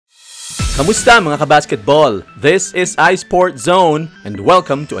Kamusta mga kabasketball? This is iSportZone and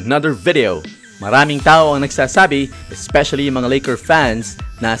welcome to another video. Maraming tao ang nagsasabi, especially mga Laker fans,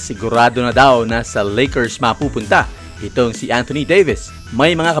 na sigurado na daw na sa Lakers mapupunta itong si Anthony Davis.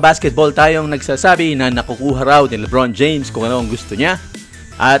 May mga kabasketball tayong nagsasabi na nakukuha raw ni Lebron James kung ano ang gusto niya.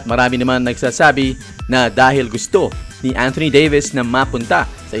 At marami naman nagsasabi na dahil gusto ni Anthony Davis na mapunta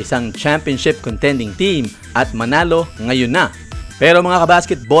sa isang championship contending team at manalo ngayon na. Pero mga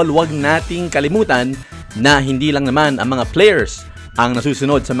kabasketball, huwag nating kalimutan na hindi lang naman ang mga players ang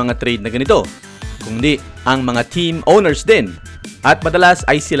nasusunod sa mga trade na ganito, kundi ang mga team owners din. At madalas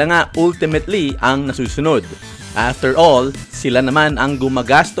ay sila nga ultimately ang nasusunod. After all, sila naman ang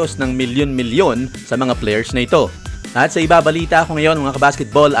gumagastos ng milyon-milyon sa mga players na ito. At sa ibabalita ko ngayon mga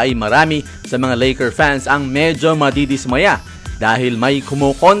kabasketball ay marami sa mga Laker fans ang medyo madidismaya dahil may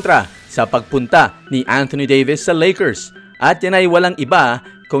kumokontra sa pagpunta ni Anthony Davis sa Lakers. At yan ay walang iba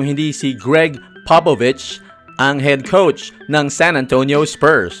kung hindi si Gregg Popovich, ang head coach ng San Antonio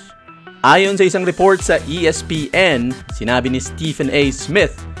Spurs. Ayon sa isang report sa ESPN, sinabi ni Stephen A.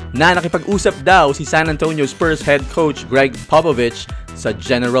 Smith na nakipag-usap daw si San Antonio Spurs head coach Gregg Popovich sa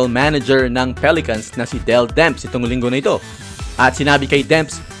general manager ng Pelicans na si Dell Demps itong linggo na ito. At sinabi kay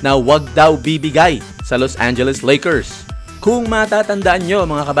Demps na wag daw bibigay sa Los Angeles Lakers. Kung matatandaan nyo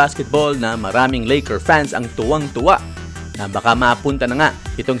mga kabasketball na maraming Laker fans ang tuwang-tuwa na baka mapunta na nga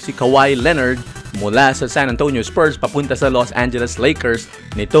itong si Kawhi Leonard mula sa San Antonio Spurs papunta sa Los Angeles Lakers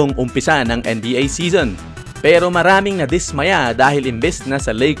nitong umpisa ng NBA season. Pero maraming nadismaya dahil imbes na sa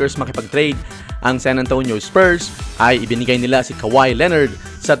Lakers makipag-trade ang San Antonio Spurs ay ibinigay nila si Kawhi Leonard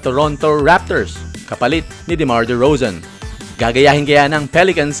sa Toronto Raptors kapalit ni DeMar DeRozan. Gagayahin kaya ng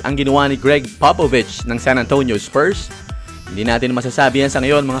Pelicans ang ginawa ni Gregg Popovich ng San Antonio Spurs? Hindi natin masasabi yan sa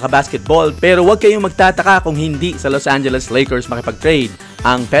ngayon mga kabasketball, pero huwag kayong magtataka kung hindi sa Los Angeles Lakers makipag-trade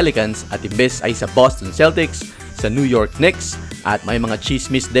ang Pelicans at imbes ay sa Boston Celtics, sa New York Knicks at may mga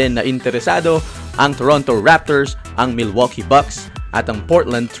chismis din na interesado ang Toronto Raptors, ang Milwaukee Bucks at ang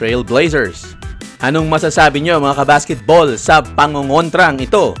Portland Trail Blazers. Anong masasabi nyo mga kabasketball sa pangongontrang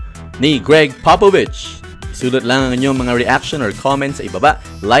ito ni Gregg Popovich? Isulat lang ang inyong mga reaction or comments sa ibaba,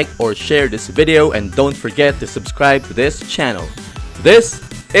 like or share this video, and don't forget to subscribe to this channel. This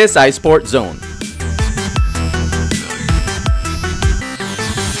is iSportZone.